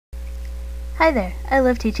Hi there, I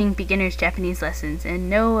love teaching beginners Japanese lessons, and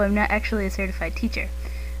no, I'm not actually a certified teacher.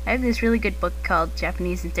 I have this really good book called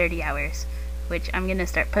Japanese in 30 Hours, which I'm going to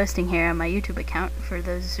start posting here on my YouTube account for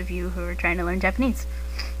those of you who are trying to learn Japanese.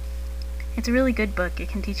 It's a really good book. It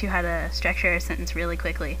can teach you how to structure a sentence really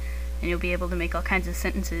quickly, and you'll be able to make all kinds of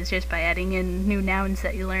sentences just by adding in new nouns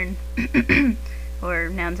that you learn, or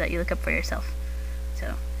nouns that you look up for yourself.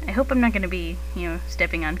 So, I hope I'm not going to be,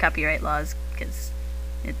 stepping on copyright laws, because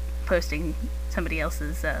posting somebody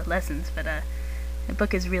else's lessons, but the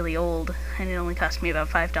book is really old, and it only cost me about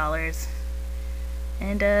 $5.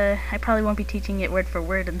 And I probably won't be teaching it word for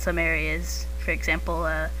word in some areas. For example,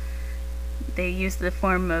 they use the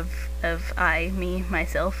form of I, me,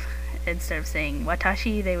 myself. Instead of saying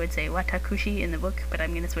watashi, they would say watakushi in the book, but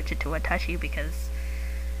I'm going to switch it to watashi because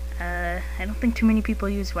I don't think too many people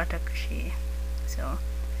use watakushi. So,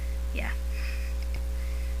 yeah.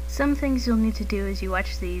 Some things you'll need to do as you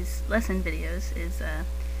watch these lesson videos is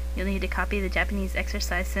you'll need to copy the Japanese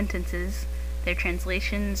exercise sentences, their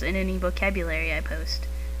translations, and any vocabulary I post.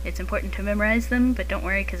 It's important to memorize them, but don't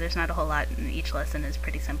worry because there's not a whole lot, and each lesson is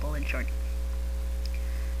pretty simple and short.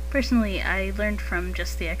 Personally, I learned from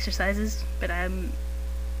just the exercises, but I'm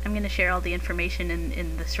going to share all the information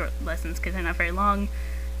in the short lessons because they're not very long,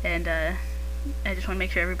 and I just want to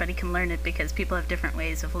make sure everybody can learn it because people have different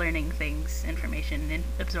ways of learning things, information, and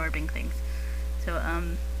absorbing things. So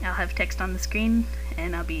I'll have text on the screen,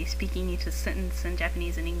 and I'll be speaking each sentence in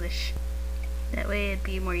Japanese and English. That way it'd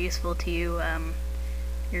be more useful to you.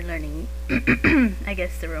 You're learning, I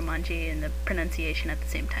guess, the Romanji and the pronunciation at the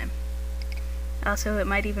same time. Also, it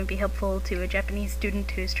might even be helpful to a Japanese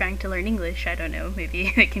student who's trying to learn English. I don't know,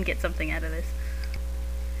 maybe they can get something out of this.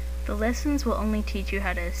 The lessons will only teach you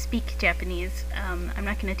how to speak Japanese. I'm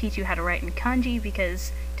not going to teach you how to write in kanji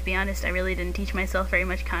because, to be honest, I really didn't teach myself very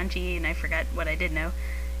much kanji and I forgot what I did know.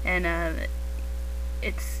 And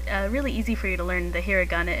it's really easy for you to learn the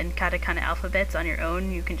hiragana and katakana alphabets on your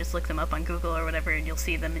own. You can just look them up on Google or whatever and you'll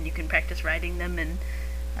see them and you can practice writing them, and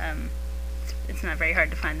it's not very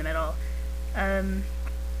hard to find them at all.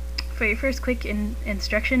 For your first quick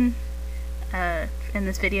instruction, in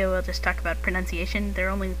this video I'll just talk about pronunciation. There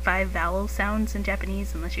are only 5 vowel sounds in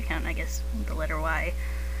Japanese, unless you count, I guess, the letter Y.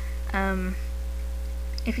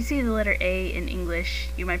 If you see the letter A in English,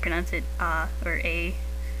 you might pronounce it A or A.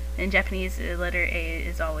 In Japanese, the letter A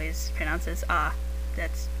is always pronounced as A.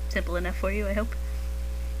 That's simple enough for you, I hope.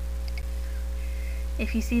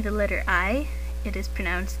 If you see the letter I, it is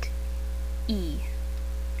pronounced E.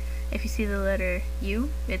 If you see the letter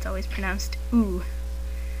U, it's always pronounced U.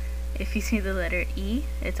 If you see the letter E,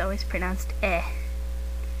 it's always pronounced E.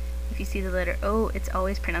 If you see the letter O, it's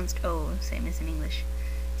always pronounced O, same as in English.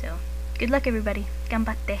 So, good luck everybody.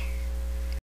 Ganbatte!